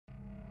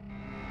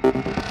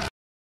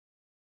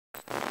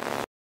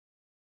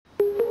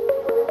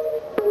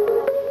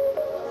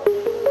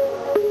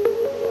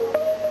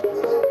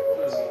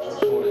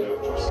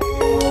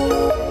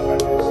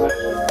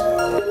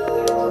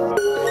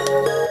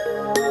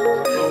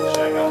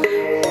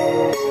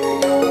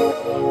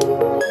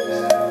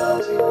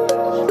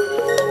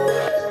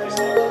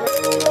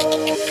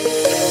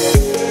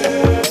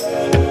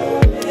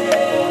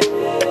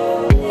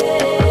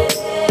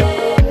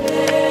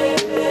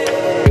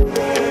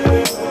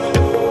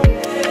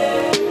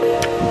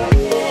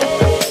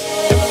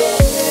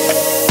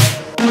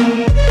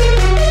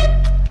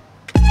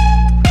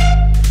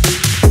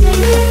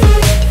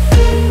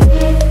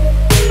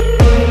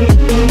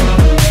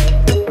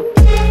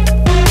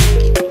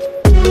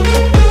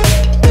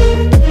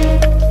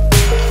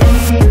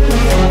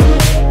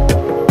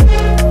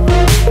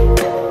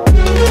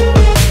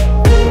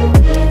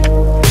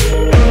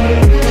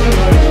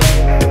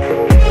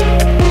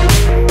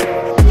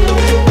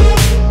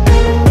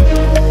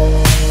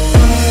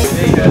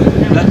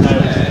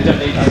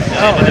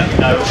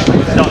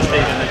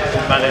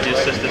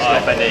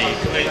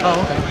FNE. Oh,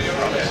 okay.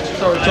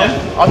 Sorry, Tom.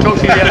 I'll talk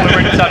to you when we're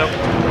in the tunnel. It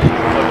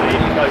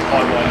goes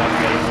quite wide on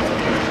the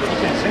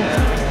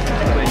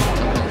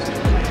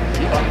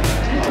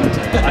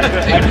I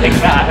didn't think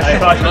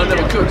that. I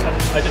never could.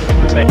 I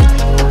didn't think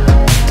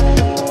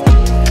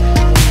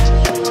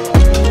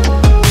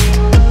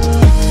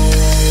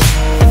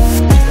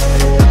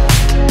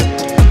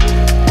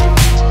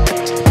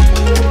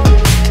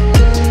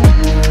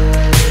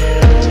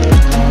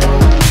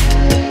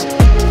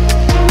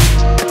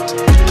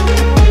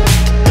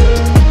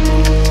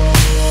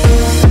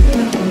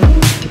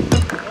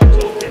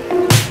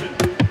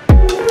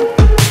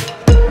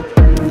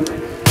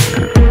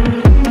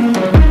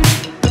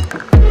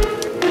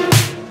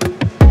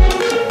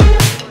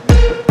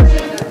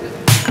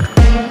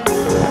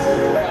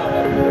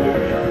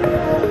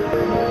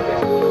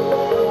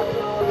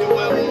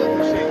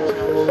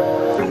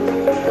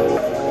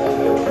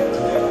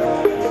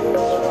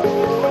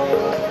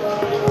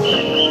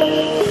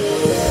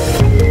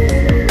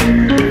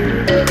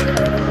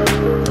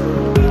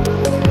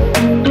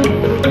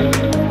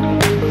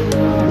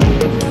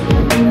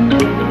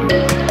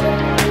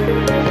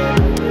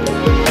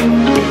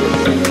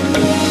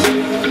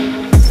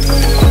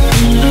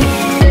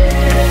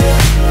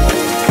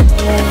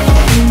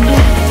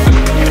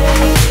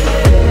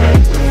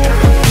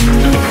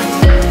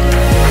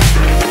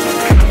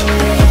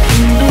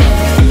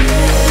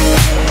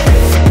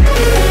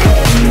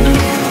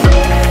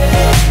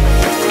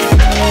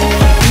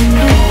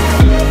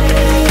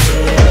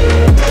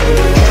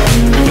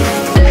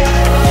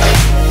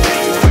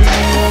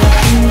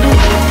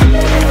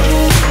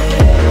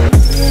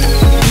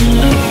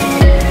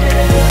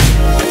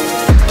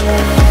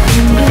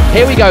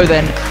Here we go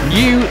then,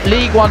 new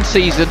League One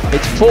season.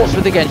 It's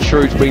Portsmouth against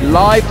Shrewsbury,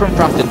 live from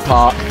Fratton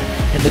Park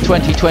in the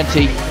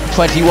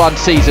 2020-21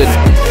 season.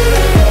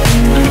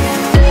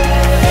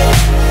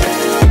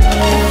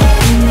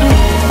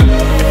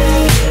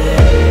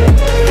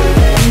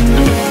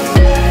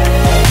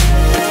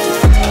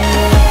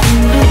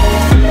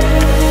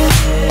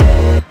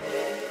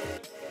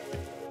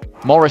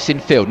 Morris in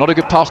field, not a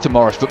good pass to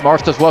Morris, but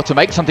Morris does well to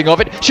make something of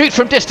it. Shoots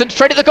from distance,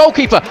 straight at the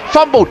goalkeeper,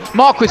 fumbled.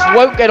 Marquis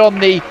won't get on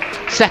the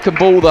second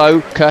ball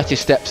though. Curtis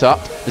steps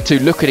up, the two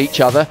look at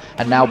each other,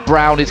 and now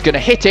Brown is going to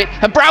hit it,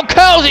 and Brown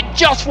curls it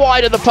just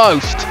wide of the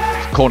post.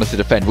 Corner to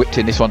defend, whipped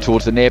in this one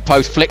towards the near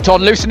post, flicked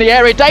on, loose in the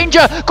area,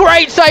 danger!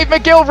 Great save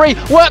McGilvery,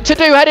 work to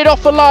do, headed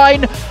off the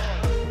line,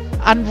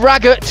 and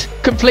Raggett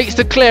completes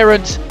the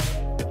clearance.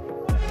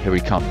 Here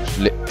he comes,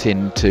 lipped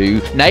into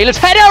Naylor's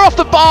header off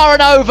the bar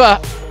and over.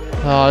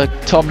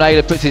 Tom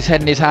Naylor puts his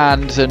head in his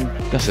hands, and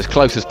that's as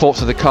close as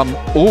Portsmouth have come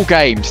all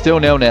game, still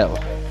 0-0.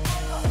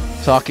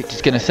 Sarkic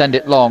is going to send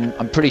it long.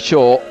 I'm pretty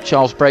sure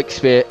Charles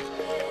Breakspear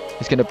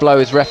is going to blow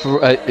his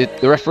the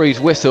referee's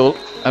whistle,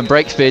 and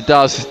Breakspear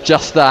does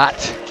just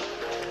that.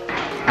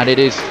 And it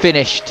is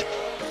finished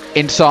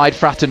inside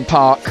Fratton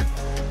Park.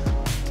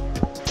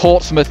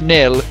 Portsmouth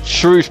 0,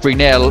 Shrewsbury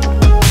 0.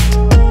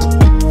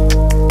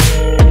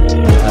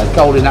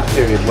 Goal in that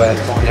period where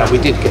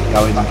we did get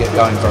going and get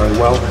going very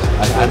well,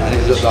 and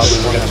it looked like we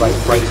were going to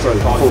break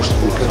through.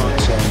 Unfortunately, we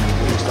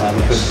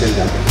couldn't do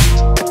that.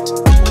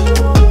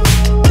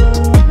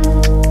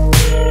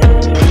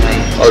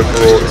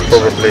 Overall, it's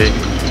probably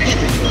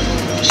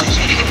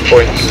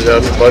points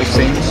deserved for both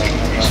teams.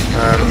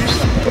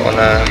 But on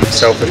a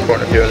selfish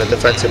point of view and a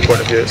defensive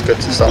point of view, it's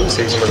good to start the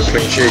season with a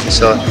clean sheet.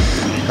 So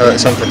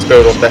it's something to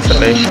build on,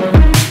 definitely.